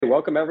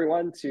Welcome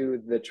everyone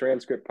to the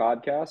Transcript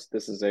Podcast.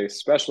 This is a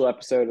special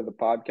episode of the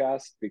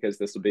podcast because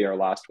this will be our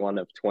last one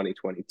of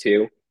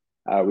 2022.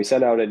 We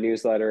sent out a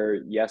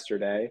newsletter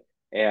yesterday,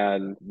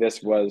 and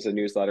this was a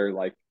newsletter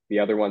like the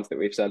other ones that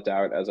we've sent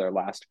out as our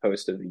last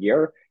post of the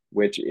year,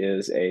 which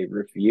is a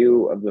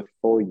review of the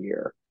full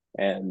year.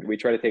 And we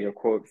try to take a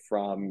quote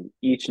from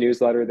each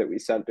newsletter that we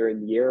sent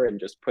during the year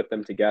and just put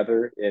them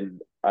together in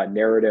a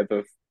narrative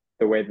of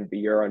the way that the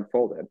year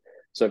unfolded.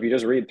 So if you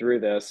just read through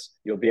this,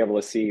 you'll be able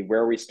to see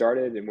where we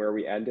started and where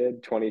we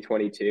ended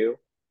 2022.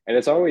 And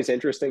it's always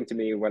interesting to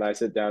me when I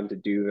sit down to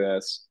do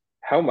this,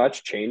 how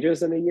much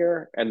changes in a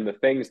year and the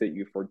things that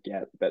you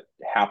forget that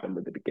happened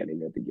at the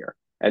beginning of the year.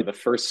 And the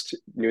first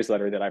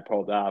newsletter that I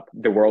pulled up,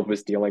 the world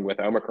was dealing with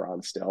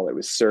Omicron still. It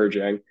was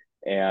surging.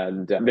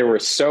 And there were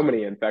so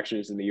many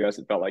infections in the US,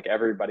 it felt like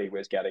everybody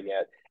was getting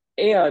it.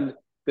 And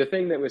the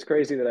thing that was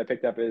crazy that I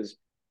picked up is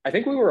I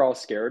think we were all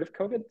scared of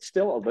COVID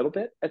still a little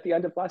bit at the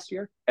end of last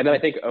year. And then I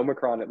think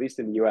Omicron, at least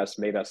in the US,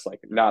 made us like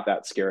not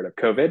that scared of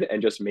COVID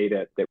and just made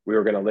it that we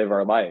were going to live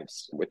our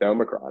lives with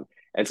Omicron.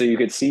 And so you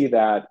could see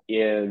that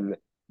in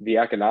the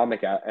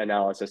economic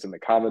analysis and the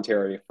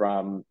commentary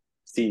from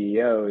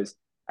CEOs.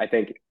 I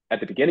think at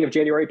the beginning of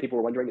January, people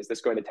were wondering, is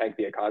this going to tank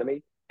the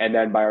economy? And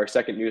then by our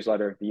second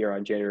newsletter of the year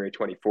on January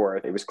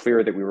 24th, it was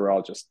clear that we were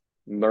all just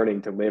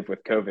learning to live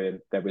with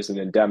COVID, that was an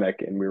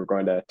endemic, and we were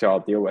going to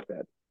all deal with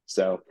it.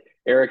 So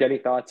Eric, any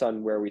thoughts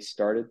on where we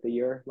started the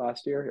year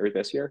last year or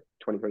this year,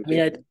 2022?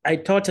 Yeah, I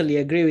totally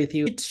agree with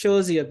you. It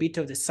shows you a bit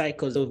of the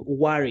cycles of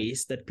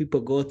worries that people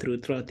go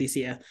throughout this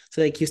year.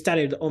 So like you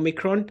started with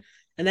Omicron,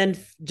 and then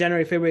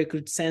January, February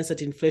could sense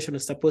that inflation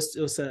was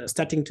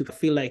starting to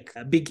feel like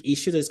a big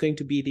issue that's going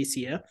to be this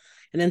year.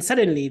 And then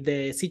suddenly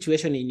the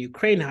situation in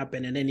Ukraine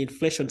happened, and then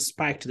inflation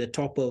spiked to the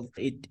top of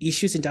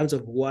issues in terms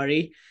of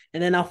worry.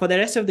 And then now for the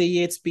rest of the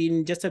year, it's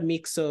been just a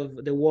mix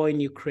of the war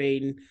in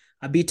Ukraine,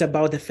 a bit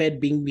about the Fed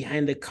being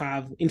behind the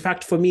curve. In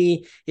fact, for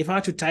me, if I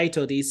were to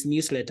title this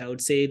newsletter, I would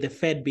say the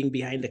Fed being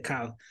behind the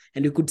curve.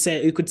 And you could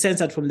sense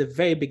that from the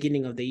very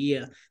beginning of the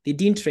year. They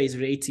didn't raise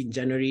rates in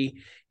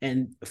January.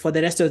 And for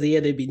the rest of the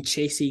year, they've been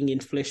chasing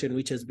inflation,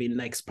 which has been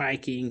like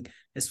spiking,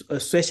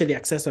 especially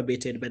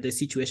exacerbated by the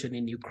situation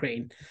in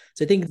Ukraine.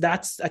 So I think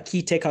that's a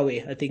key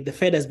takeaway. I think the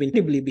Fed has been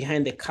incredibly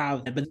behind the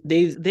curve, but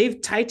they've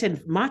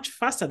tightened much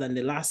faster than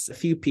the last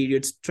few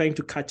periods, trying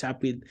to catch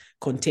up with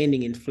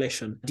containing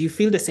inflation. Do you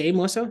feel the same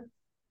also?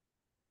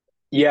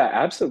 Yeah,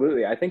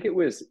 absolutely. I think it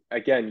was,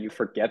 again, you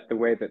forget the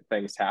way that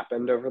things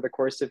happened over the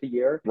course of the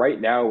year.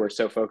 Right now, we're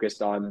so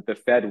focused on the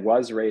Fed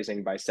was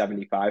raising by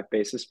 75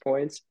 basis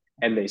points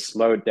and they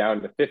slowed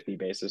down to 50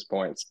 basis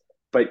points.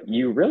 But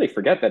you really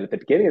forget that at the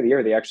beginning of the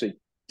year, they actually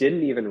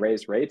didn't even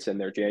raise rates in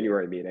their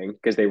January meeting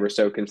because they were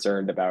so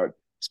concerned about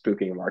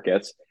spooking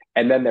markets.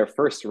 And then their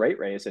first rate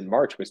raise in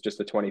March was just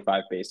a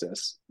 25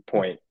 basis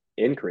point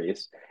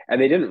increase.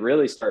 And they didn't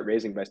really start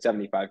raising by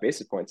 75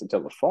 basis points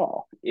until the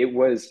fall. It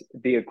was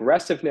the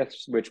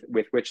aggressiveness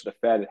with which the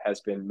Fed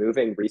has been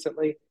moving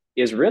recently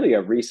is really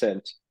a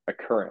recent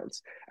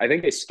occurrence. I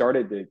think they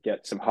started to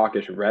get some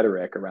hawkish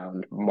rhetoric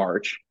around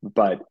March,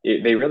 but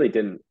they really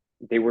didn't.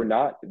 They were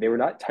not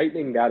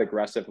tightening that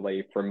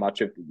aggressively for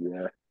much of the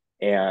year.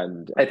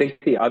 And I think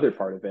the other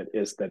part of it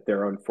is that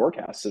their own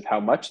forecasts of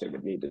how much they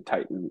would need to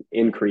tighten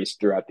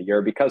increased throughout the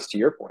year because, to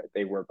your point,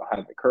 they were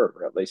behind the curve,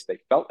 or at least they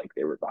felt like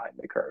they were behind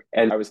the curve.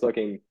 And I was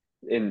looking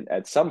in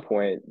at some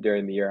point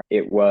during the year,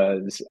 it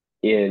was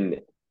in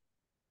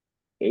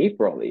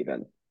April,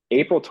 even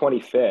April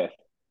 25th.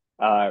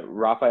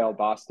 Raphael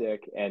Bostic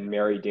and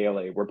Mary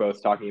Daly were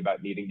both talking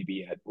about needing to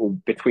be at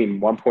between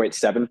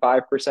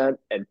 1.75%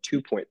 and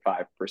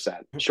 2.5%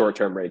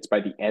 short-term rates by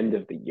the end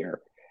of the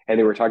year. And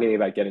they were talking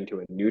about getting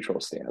to a neutral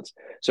stance.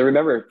 So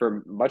remember,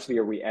 for much of the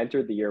year, we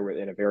entered the year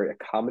in a very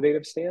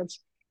accommodative stance.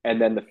 And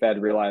then the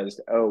Fed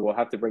realized, oh, we'll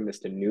have to bring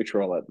this to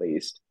neutral at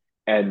least.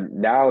 And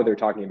now they're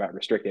talking about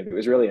restrictive. It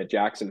was really a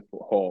Jackson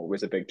Hole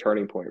was a big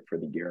turning point for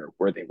the year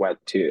where they went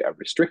to a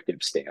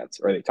restrictive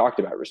stance, or they talked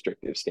about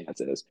restrictive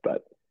stances.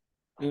 But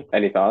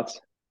any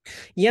thoughts?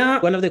 Yeah,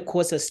 one of the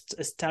quotes that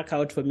stuck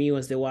out for me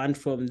was the one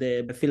from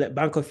the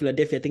Bank of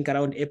Philadelphia, I think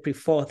around April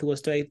 4th,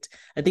 was right.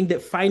 I think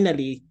that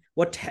finally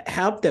what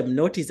helped them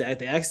notice that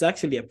there's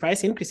actually a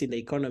price increase in the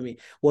economy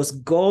was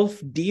golf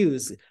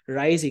dues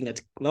rising at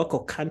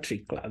local country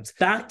clubs.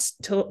 That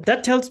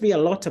tells me a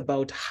lot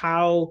about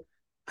how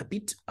a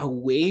bit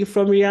away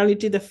from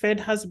reality the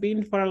Fed has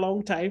been for a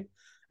long time.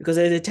 Because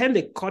at the time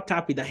they caught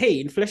up with hey,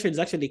 inflation is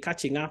actually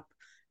catching up,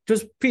 it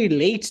was pretty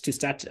late to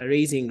start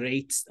raising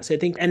rates. So I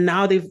think, and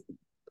now they've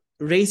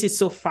raised it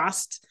so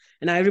fast,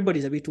 and now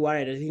everybody's a bit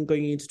worried. I think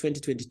going into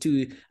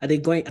 2022, are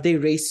they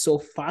raised so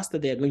fast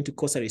that they are going to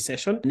cause a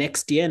recession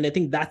next year? And I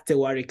think that's the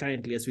worry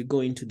currently as we go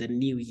into the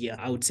new year,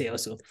 I would say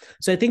also.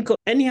 So I think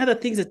any other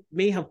things that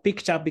may have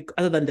picked up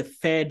other than the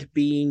Fed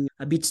being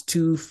a bit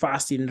too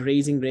fast in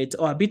raising rates,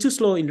 or a bit too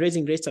slow in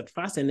raising rates at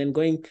first and then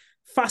going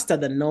faster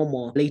than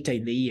normal later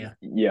in the year?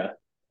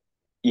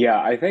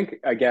 Yeah, I think,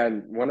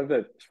 again, one of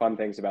the fun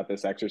things about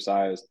this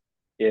exercise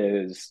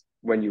is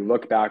when you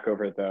look back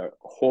over the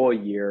whole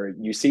year,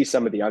 you see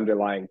some of the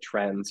underlying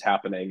trends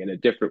happening in a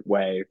different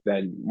way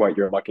than what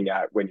you're looking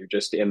at when you're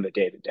just in the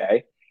day to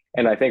day.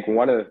 And I think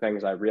one of the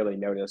things I really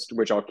noticed,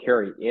 which I'll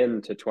carry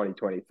into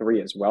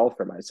 2023 as well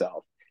for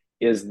myself,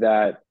 is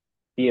that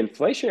the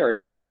inflationary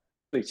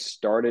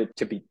started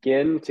to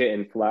begin to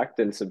inflect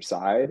and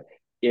subside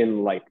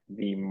in like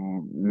the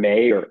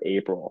May or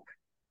April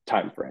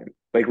timeframe.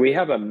 Like we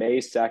have a May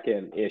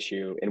 2nd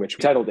issue in which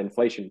we titled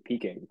Inflation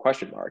Peaking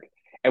question mark.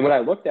 And when I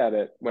looked at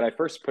it, when I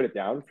first put it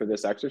down for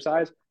this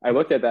exercise, I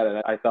looked at that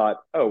and I thought,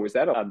 oh, was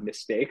that a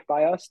mistake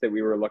by us that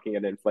we were looking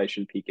at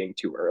inflation peaking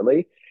too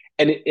early?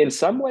 And in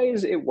some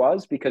ways it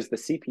was, because the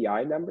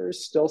CPI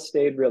numbers still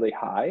stayed really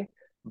high,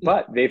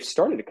 but they've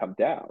started to come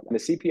down. And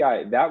the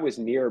CPI, that was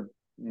near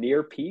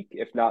peak,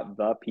 if not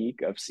the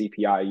peak of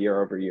CPI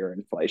year over year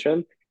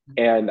inflation.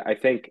 And I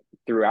think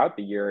throughout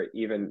the year,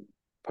 even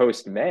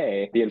post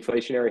May, the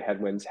inflationary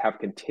headwinds have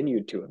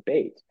continued to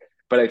abate.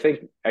 But I think,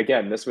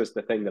 again, this was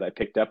the thing that I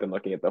picked up in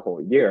looking at the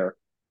whole year,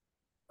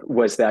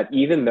 was that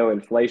even though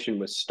inflation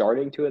was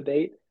starting to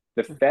abate,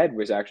 the Fed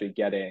was actually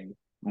getting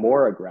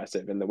more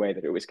aggressive in the way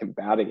that it was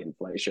combating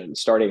inflation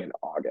starting in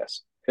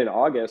August. In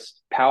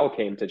August, Powell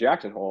came to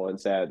Jackson Hole and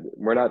said,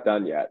 we're not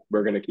done yet.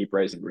 We're going to keep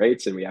raising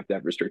rates and we have to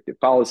have restrictive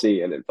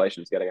policy and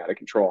inflation is getting out of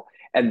control.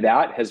 And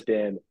that has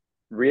been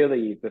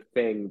really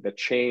the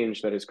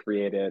change that has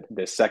created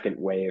this second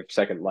wave,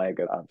 second leg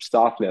of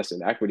softness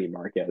in equity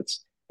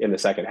markets in the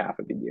second half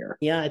of the year.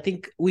 Yeah, I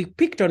think we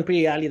picked on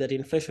pretty early that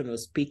inflation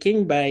was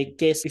peaking, but I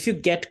guess if you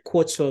get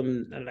quotes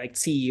from like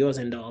CEOs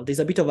and all, there's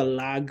a bit of a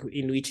lag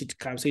in which it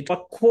comes. So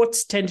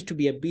quotes tend to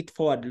be a bit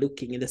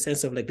forward-looking in the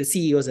sense of like the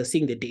CEOs are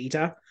seeing the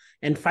data.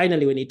 And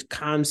finally, when it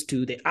comes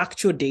to the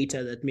actual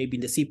data that maybe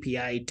in the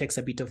CPI, it takes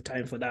a bit of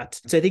time for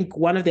that. So I think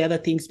one of the other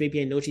things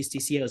maybe I noticed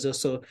this year was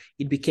also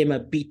it became a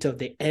bit of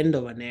the end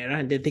of an era.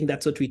 And I think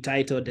that's what we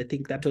titled. I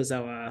think that was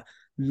our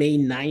May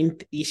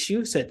 9th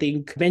issue. So I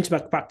think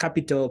Benchmark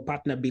Capital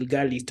partner Bill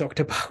Gurley talked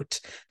about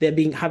there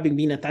having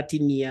been a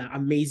 13-year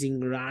amazing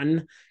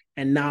run.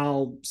 And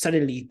now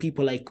suddenly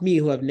people like me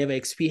who have never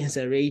experienced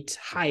a rate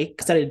hike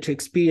started to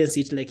experience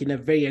it like in a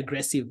very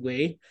aggressive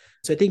way.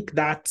 So I think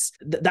that's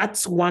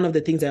one of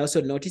the things I also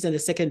noticed. And the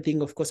second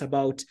thing, of course,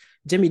 about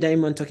Jamie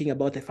Dimon talking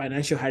about the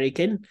financial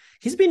hurricane.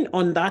 He's been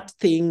on that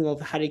thing of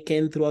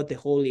hurricane throughout the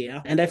whole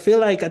year. And I feel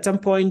like at some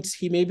point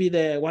he may be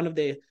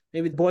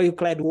maybe the boy who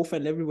cried wolf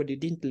and everybody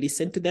didn't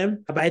listen to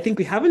them. But I think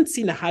we haven't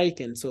seen a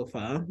hurricane so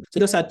far. So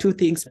those are two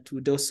things that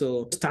would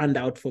also stand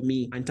out for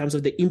me in terms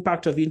of the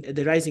impact of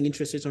the rising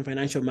interest rates on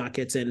financial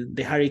markets and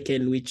the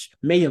hurricane, which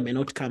may or may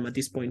not come at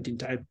this point in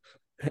time.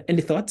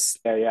 Any thoughts?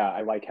 Yeah.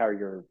 I like how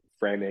you're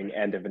framing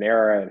end of an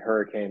era and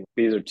hurricane.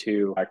 These are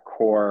two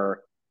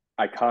core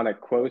iconic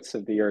quotes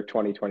of the year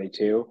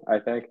 2022, I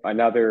think.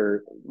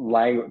 Another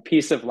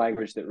piece of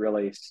language that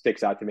really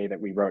sticks out to me that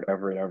we wrote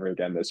over and over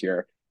again this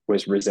year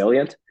was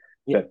resilient.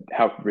 That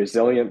how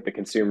resilient the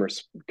consumer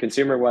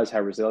was, how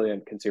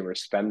resilient consumer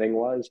spending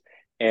was.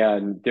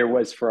 And there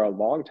was for a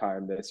long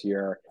time this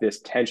year,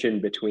 this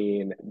tension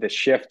between the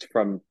shift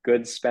from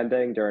goods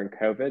spending during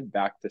COVID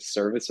back to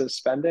services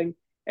spending.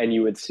 And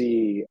you would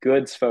see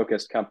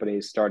goods-focused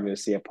companies starting to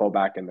see a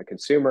pullback in the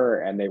consumer,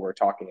 and they were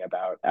talking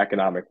about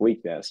economic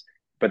weakness.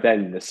 But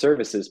then the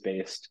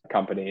services-based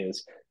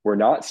companies were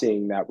not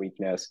seeing that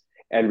weakness.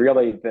 And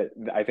really,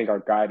 I think our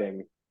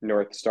guiding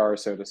North Star,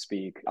 so to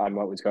speak, on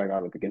what was going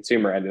on with the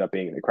consumer ended up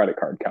being the credit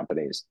card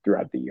companies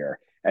throughout the year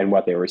and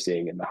what they were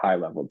seeing in the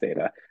high-level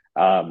data.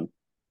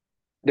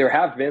 There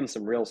have been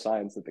some real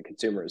signs that the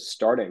consumer is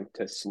starting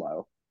to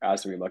slow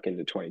as we look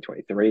into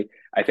 2023.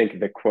 I think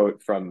the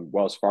quote from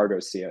Wells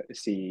Fargo's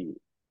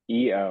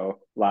CEO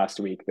last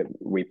week that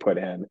we put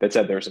in that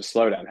said there's a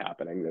slowdown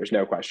happening. There's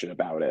no question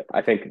about it.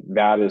 I think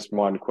that is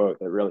one quote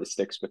that really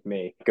sticks with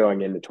me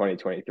going into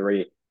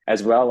 2023,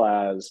 as well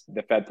as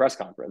the Fed press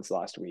conference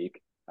last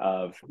week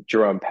of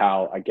Jerome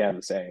Powell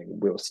again saying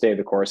we'll stay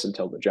the course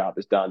until the job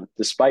is done,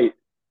 despite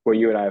what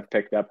you and I have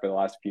picked up for the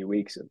last few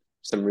weeks of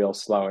some real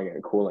slowing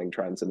and cooling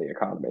trends in the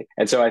economy.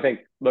 And so I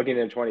think looking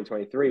into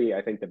 2023,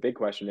 I think the big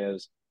question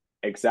is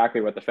exactly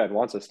what the Fed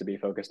wants us to be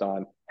focused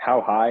on: how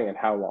high and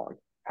how long.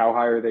 How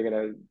high are they going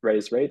to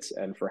raise rates,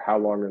 and for how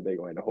long are they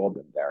going to hold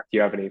them there? Do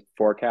you have any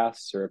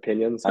forecasts or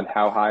opinions on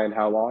how high and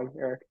how long,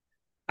 Eric?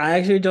 I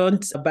actually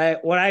don't,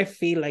 but what I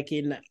feel like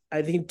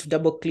I think to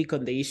double click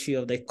on the issue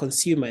of the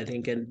consumer, I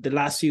think, and the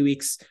last few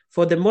weeks,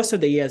 for the most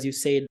of the year, as you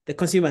said, the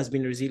consumer has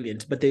been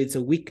resilient, but there's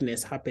a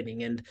weakness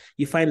happening. And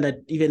you find that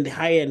even the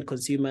high-end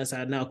consumers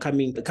are now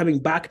coming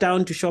back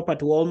down to shop at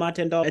Walmart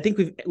and all. I think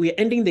we're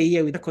ending the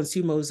year with a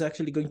consumer who's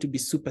actually going to be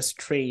super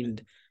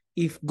strained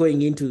if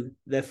going into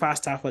the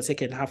first half or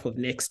second half of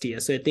next year.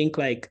 So I think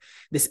like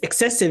this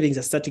excess savings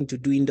are starting to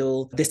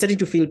dwindle. They're starting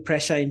to feel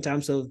pressure in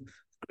terms of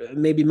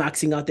maybe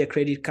maxing out their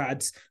credit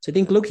cards. So I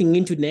think looking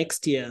into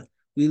next year,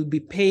 we'll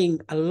be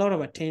paying a lot of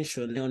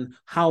attention on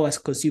how as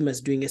consumers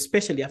doing,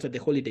 especially after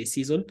the holiday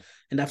season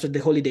and after the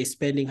holiday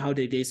spending, how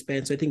did they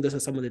spend? So I think those are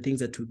some of the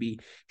things that we'll be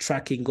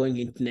tracking going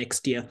into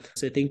next year.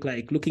 So I think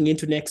like looking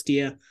into next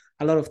year,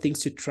 a lot of things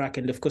to track.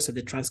 And of course,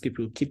 the transcript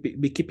will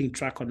be keeping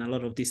track on a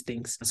lot of these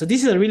things. So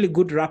this is a really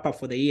good wrap up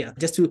for the year,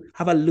 just to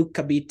have a look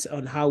a bit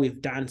on how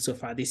we've done so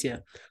far this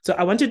year. So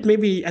I wanted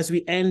maybe as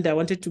we end, I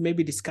wanted to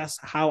maybe discuss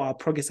how our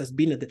progress has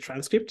been at the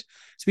transcript.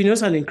 It's been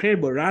also an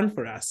incredible run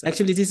for us.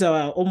 Actually, this is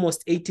our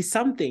almost 80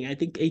 something, I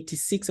think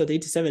 86 or the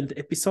 87th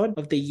episode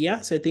of the year.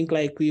 So I think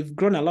like we've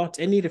grown a lot.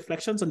 Any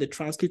reflections on the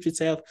transcript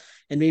itself,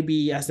 and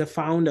maybe as the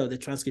founder of the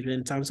transcript,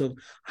 in terms of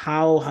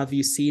how have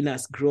you seen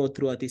us grow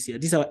throughout this year?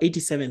 This is our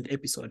 87th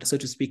episode, so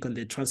to speak, on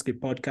the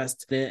transcript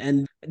podcast.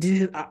 And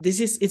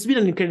it's been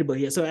an incredible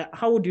year. So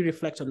how would you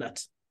reflect on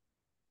that?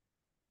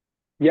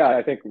 Yeah,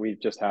 I think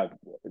we've just had,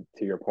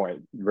 to your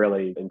point,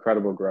 really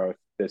incredible growth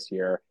this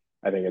year.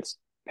 I think it's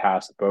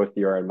passed both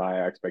your and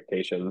my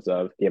expectations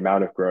of the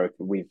amount of growth.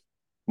 We've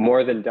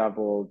more than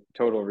doubled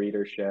total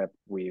readership.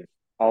 We've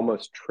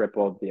almost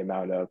tripled the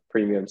amount of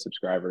premium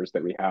subscribers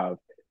that we have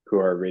who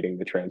are reading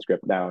the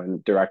transcript now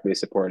and directly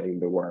supporting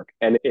the work.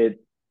 And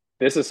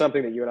this is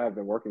something that you and I have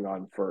been working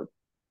on for,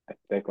 I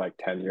think, like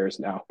 10 years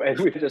now. And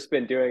we've just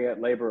been doing it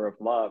labor of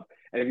love.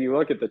 And if you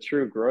look at the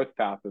true growth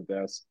path of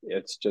this,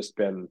 it's just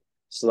been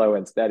slow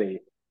and steady.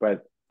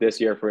 But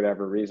this year, for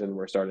whatever reason,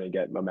 we're starting to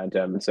get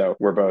momentum. And so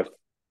we're both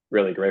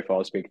really grateful,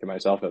 I'll speak to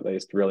myself at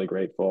least, really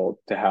grateful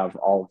to have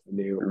all of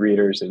the new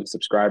readers and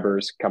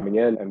subscribers coming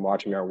in and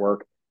watching our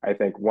work. I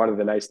think one of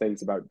the nice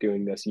things about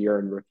doing this year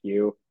in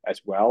review as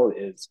well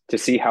is to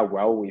see how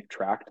well we've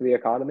tracked the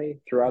economy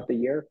throughout the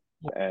year.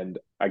 And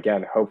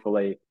again,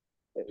 hopefully,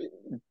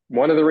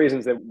 one of the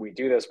reasons that we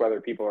do this, whether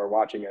people are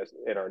watching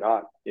it or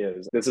not,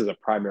 is this is a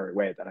primary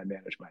way that I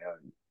manage my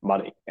own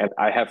money. And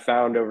I have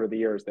found over the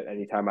years that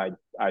anytime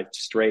I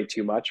stray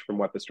too much from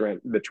what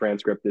the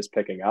transcript is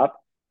picking up,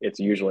 it's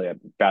usually a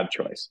bad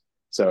choice.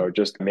 So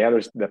just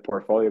manage the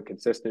portfolio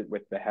consistent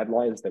with the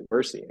headlines that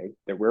we're seeing,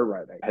 that we're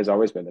writing, has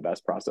always been the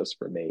best process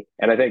for me.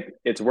 And I think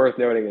it's worth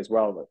noting as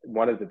well that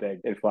one of the big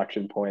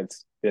inflection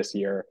points this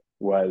year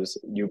was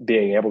you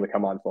being able to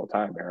come on full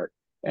time, Eric,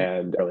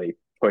 and really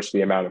push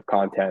the amount of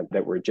content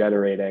that we're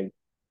generating.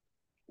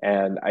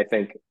 And I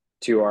think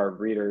to our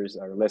readers,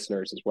 our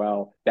listeners as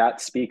well,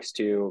 that speaks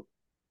to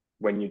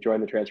when you join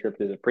the transcript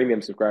as a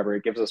premium subscriber,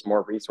 it gives us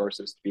more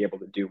resources to be able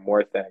to do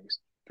more things,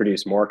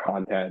 produce more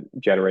content,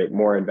 generate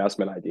more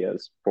investment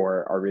ideas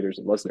for our readers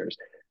and listeners.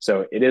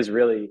 So it is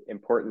really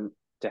important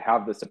to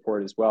have the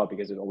support as well,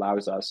 because it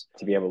allows us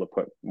to be able to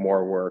put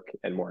more work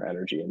and more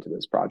energy into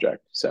this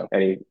project. So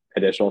any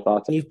additional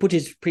thoughts? You've put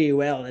it pretty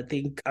well, I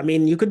think. I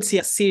mean, you could see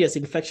a serious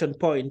inflection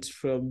point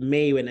from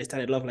May when I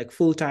started off like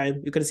full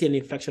time. You can see an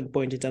inflection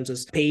point in terms of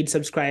paid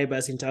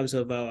subscribers, in terms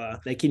of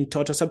our like in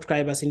total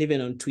subscribers, and even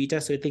on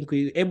Twitter. So I think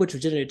we're able to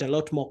generate a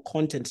lot more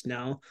content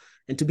now,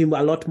 and to be a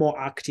lot more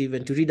active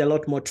and to read a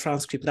lot more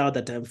transcript now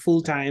that I'm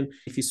full-time.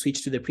 If you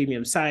switch to the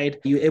premium side,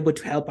 you're able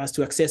to help us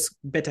to access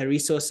better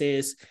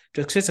resources,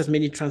 to access as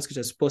many transcripts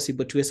as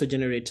possible, to also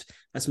generate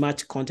as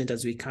much content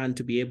as we can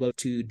to be able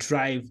to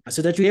drive,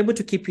 so that you're able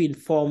to keep you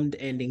informed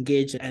and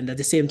engaged, and at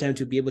the same time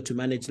to be able to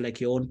manage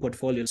like your own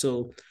portfolio.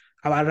 So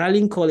our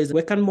rallying call is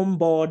welcome on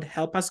board,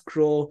 help us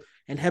grow,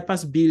 and help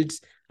us build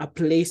a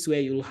place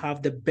where you'll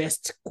have the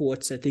best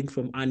quotes, I think,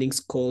 from earnings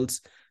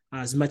calls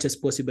as much as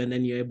possible, and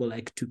then you're able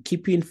like to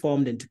keep you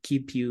informed and to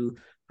keep you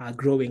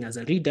growing as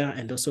a reader,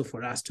 and also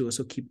for us to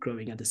also keep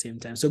growing at the same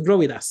time. So grow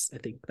with us. I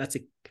think that's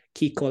a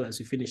key call as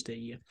we finish the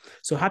year.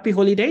 So happy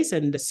holidays,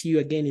 and see you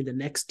again in the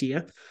next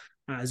year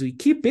as we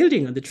keep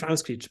building on the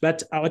transcript.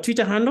 But our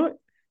Twitter handle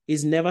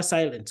is never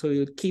silent, so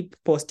we'll keep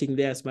posting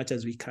there as much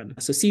as we can.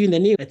 So see you in the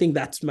new. I think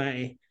that's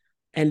my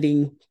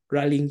ending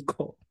rallying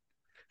call.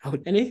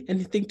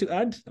 Anything to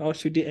add, or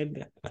should we end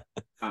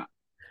there?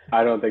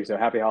 I don't think so.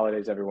 Happy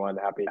holidays, everyone.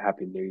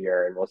 Happy New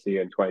Year, and we'll see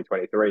you in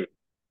 2023.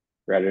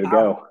 Ready to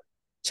go.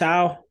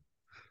 Ciao.